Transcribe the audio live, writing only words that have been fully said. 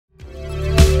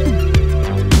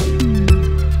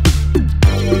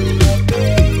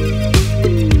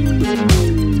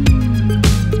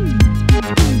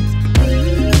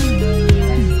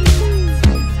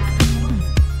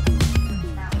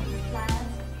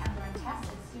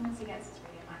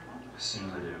As soon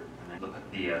as I do. And then look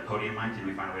at the podium mic. Did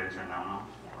we find a way to turn that one off?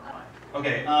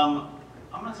 Okay, I'm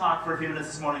going to talk for a few minutes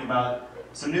this morning about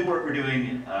some new work we're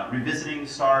doing, revisiting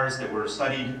stars that were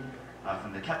studied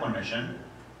from the Kepler mission.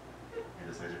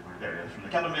 This laser pointer, there it is. From the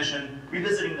Kepler mission,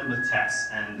 revisiting them with TESS.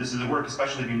 And this is a work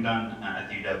especially being done at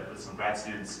the UW with some grad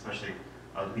students, especially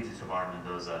Luigi Tovar,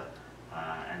 Mendoza,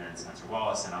 and then Spencer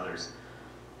Wallace and others.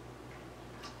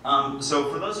 So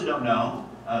for those who don't know,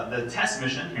 the TESS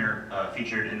mission here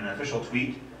featured in an official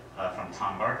tweet from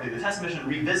Tom Barkley. The TESS mission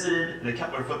revisited the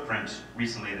Kepler footprint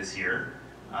recently this year.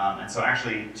 And so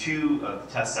actually two of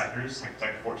the TESS sectors,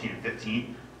 sector 14 and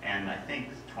 15, and I think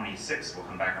 26 will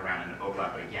come back around and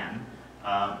overlap again,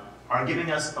 are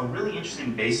giving us a really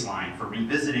interesting baseline for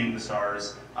revisiting the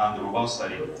stars that were well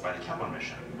studied by the Kepler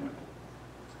mission.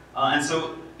 And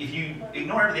so if you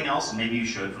ignore everything else, and maybe you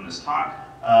should from this talk,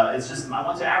 it's just, I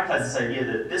want to advertise this idea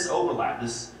that this overlap,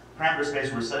 this parameter space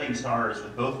where we're studying stars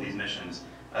with both of these missions,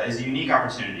 is a unique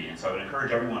opportunity. And so I would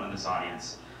encourage everyone in this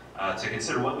audience to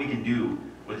consider what we can do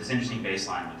with this interesting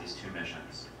baseline with these two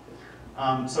missions.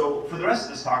 So for the rest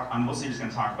of this talk, I'm mostly just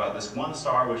going to talk about this one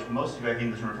star, which most of you I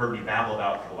think have heard me babble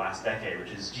about for the last decade,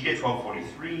 which is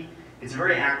GJ1243. It's a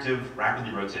very active,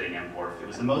 rapidly rotating M-dwarf. It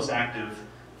was the most active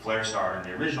flare star in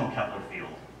the original Kepler field.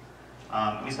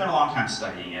 We spent a long time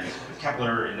studying it with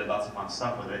Kepler and did lots of fun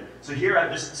stuff with it. So here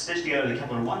I've just stitched together the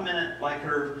Kepler 1-minute light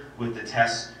curve with the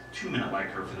TESS 2-minute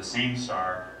light curve for the same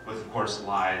star, with of course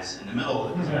lies in the middle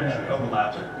that doesn't actually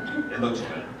overlap. It looks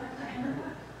good.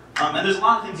 And there's a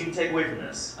lot of things you can take away from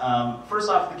this. First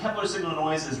off, the Kepler signal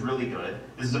noise is really good.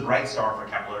 This is a bright star for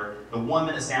Kepler. The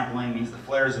 1-minute sampling means the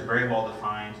flares are very well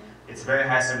defined. It's very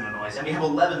high signal noise, and we have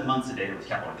 11 months of data with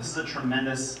Kepler. This is a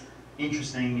tremendous,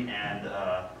 interesting, and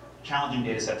challenging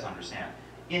data set to understand.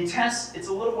 In TESS, it's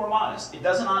a little more modest. It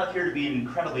does not appear to be an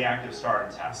incredibly active star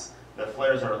in TESS. The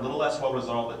flares are a little less well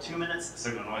resolved at 2 minutes. The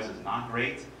signal noise is not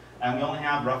great, and we only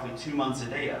have roughly 2 months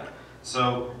of data.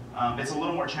 So it's a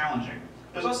little more challenging.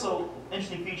 There's also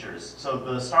interesting features. So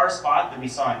the star spot that we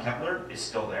saw in Kepler is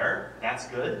still there. That's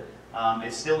good.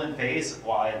 It's still in phase.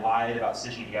 While I lied about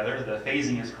stitching together, the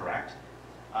phasing is correct.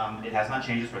 It has not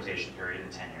changed its rotation period in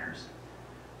 10 years.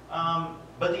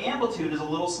 But the amplitude is a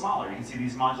little smaller. You can see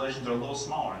these modulations are a little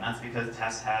smaller, and that's because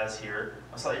TESS has here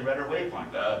a slightly redder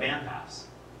wavelength, bandpass.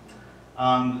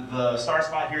 The star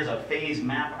spot here is a phase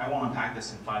map. I won't unpack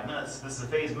this in 5 minutes. This is a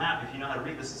phase map. If you know how to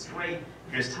read this, it's great.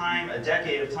 Here's time, a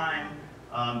decade of time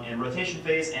in rotation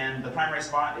phase, and the primary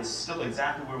spot is still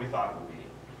exactly where we thought it would be,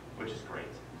 which is great.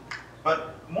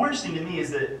 But more interesting to me is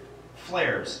that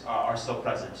flares are still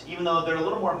present. Even though they're a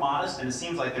little more modest, and it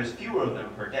seems like there's fewer of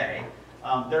them per day,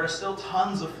 there are still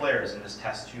tons of flares in this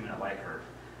TESS 2-minute light curve.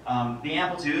 The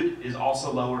amplitude is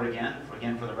also lower again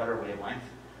for the redder wavelength.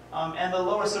 And the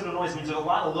lower signal noise means there's a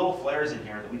lot of little flares in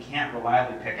here that we can't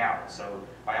reliably pick out. So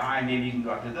by eye, maybe you can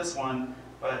go after this one,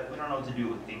 but we don't know what to do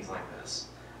with things like this.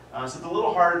 So it's a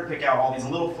little harder to pick out all these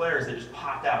little flares that just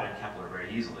popped out in Kepler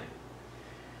very easily.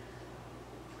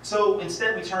 So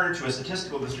instead we turn to a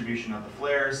statistical distribution of the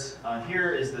flares.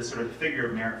 Here is the sort of figure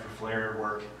of merit for flare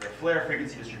work, the flare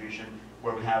frequency distribution,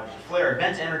 where we have the flare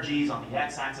event energies on the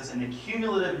x-axis and the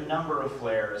cumulative number of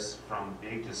flares from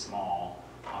big to small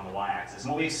on the y-axis.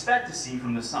 And what we expect to see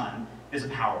from the sun is a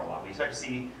power law. We expect to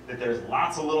see that there's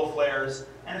lots of little flares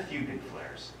and a few big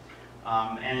flares.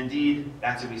 And indeed,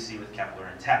 that's what we see with Kepler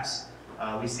and TESS.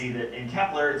 We see that in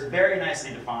Kepler, it's very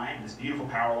nicely defined, this beautiful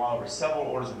power law over several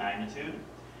orders of magnitude.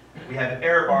 We have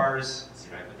error bars. Let's see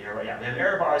if I put the error bar. Yeah, we have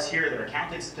error bars here that are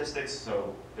counting statistics,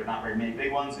 so there are not very many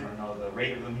big ones. We don't know the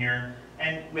rate of them here.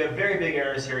 And we have very big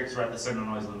errors here because we're at the signal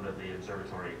noise limit of the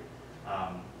observatory.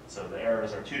 So the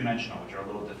errors are two-dimensional, which are a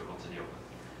little difficult to deal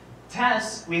with.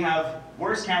 TESS, we have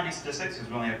worse counting statistics because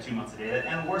we only have 2 months of data,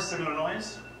 and worse signal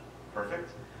noise.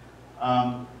 Perfect.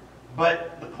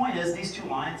 But the point is, these two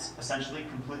lines essentially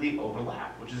completely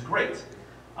overlap, which is great.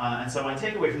 And so my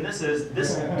takeaway from this is,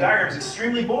 this diagram is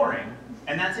extremely boring,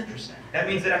 and that's interesting. That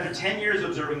means that after 10 years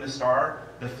observing the star,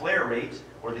 the flare rate,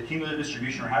 or the cumulative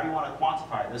distribution, or however you want to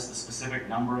quantify this, the specific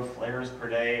number of flares per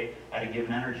day at a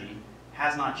given energy,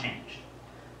 has not changed.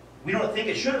 We don't think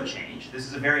it should have changed. This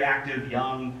is a very active,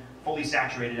 young, fully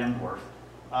saturated M-dwarf.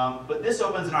 But this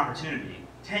opens an opportunity.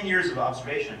 10 years of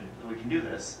observation that we can do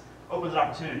this opens an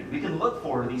opportunity. We can look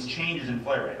for these changes in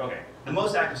flare rate. Okay, the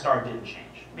most active star didn't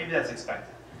change. Maybe that's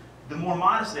expected. The more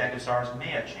modestly active stars may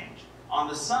have changed. On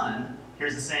the sun,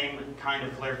 here's the same kind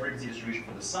of flare frequency distribution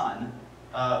for the sun.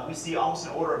 We see almost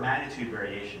an order of magnitude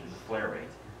variation in the flare rate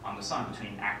on the sun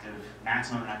between active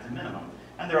maximum and active minimum.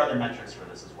 And there are other metrics for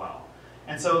this as well.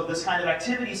 And so this kind of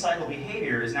activity cycle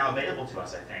behavior is now available to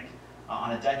us, I think,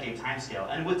 on a decade timescale.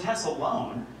 And with TESS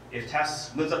alone, if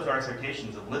TESS lives up to our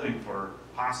expectations of living for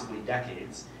possibly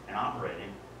decades and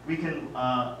operating, we can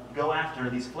go after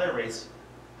these flare rates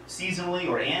seasonally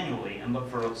or annually and look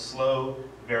for slow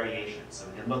variations. So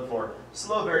we can look for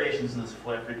slow variations in this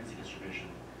flare frequency distribution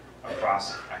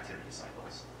across activity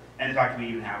cycles. And in fact, we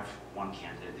even have one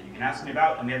candidate that you can ask me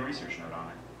about, and we have a research note on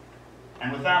it.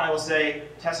 And with that, I will say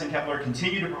TESS and Kepler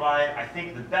continue to provide, I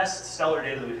think, the best stellar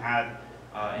data that we've had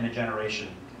in a generation.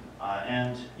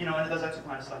 And it does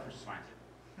exoplanet stuff, which is fine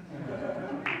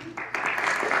too.